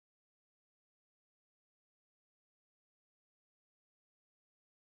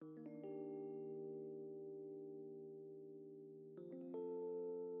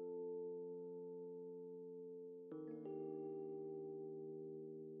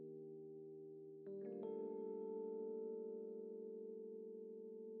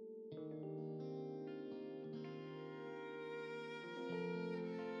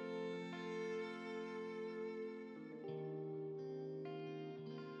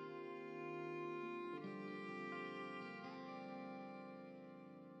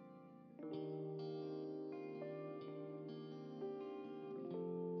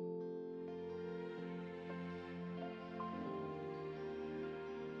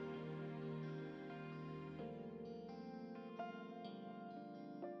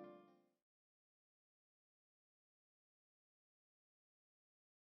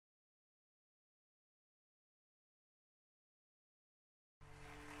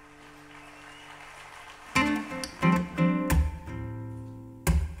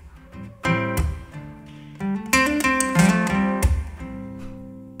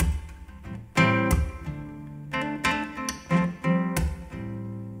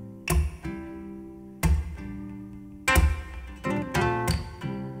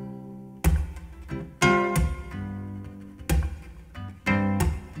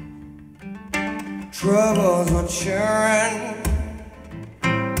Troubles were cheering,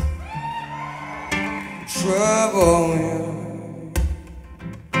 trouble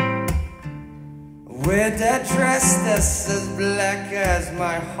with that dress that's as black as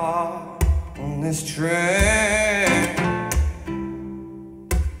my heart on this train.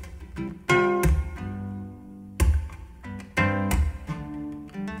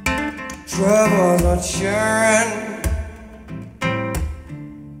 Troubles are cheering,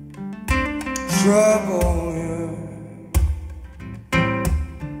 trouble, yeah.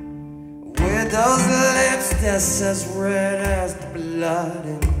 With those lips that's as red as the blood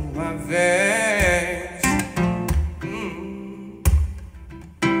in my veins.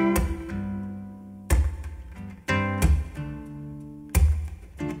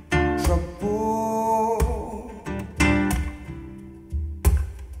 Trouble,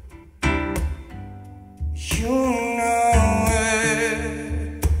 you know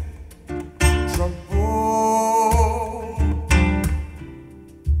it. Trouble,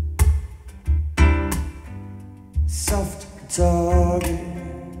 soft target.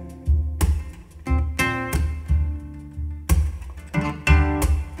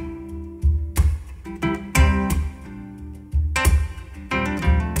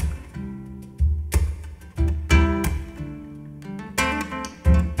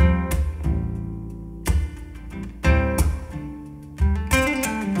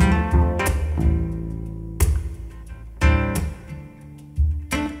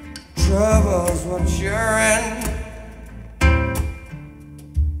 Troubles what you're in.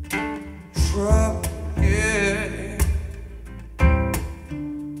 Trouble, yeah.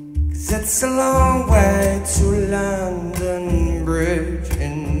 'Cause it's a long way to London Bridge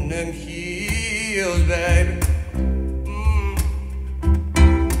in them heels, baby.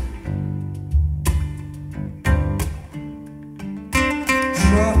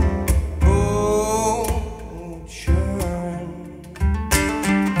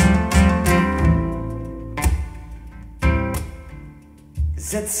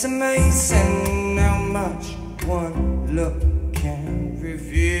 It's amazing how much one look can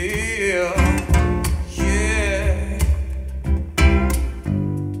reveal, yeah.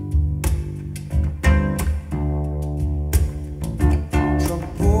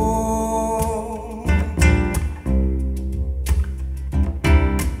 Trouble,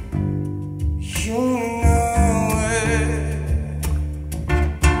 you know it.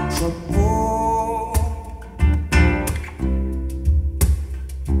 Trouble,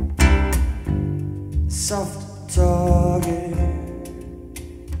 soft target.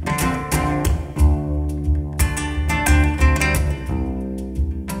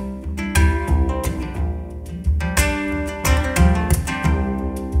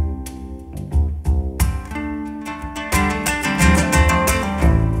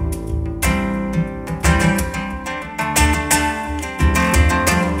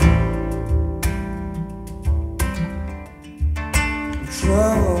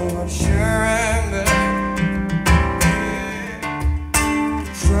 Trouble, I'm sure I'm back.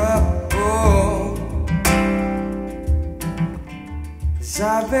 Trouble, 'cause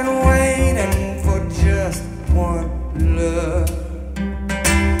I've been waiting for just one love.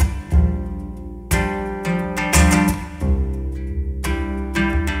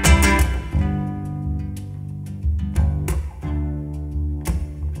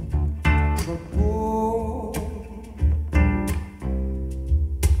 Trouble,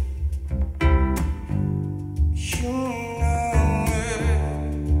 you know it.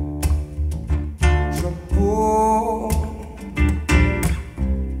 Trouble,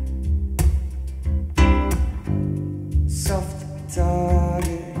 soft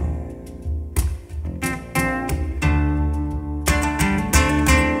target.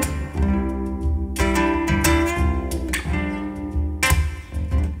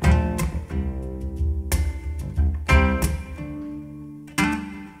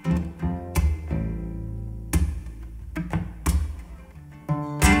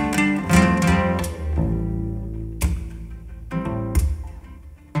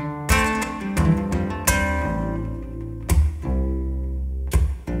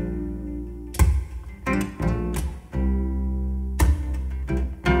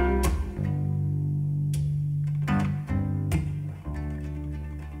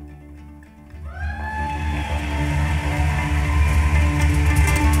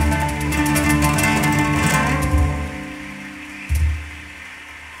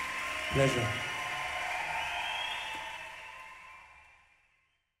 Pleasure.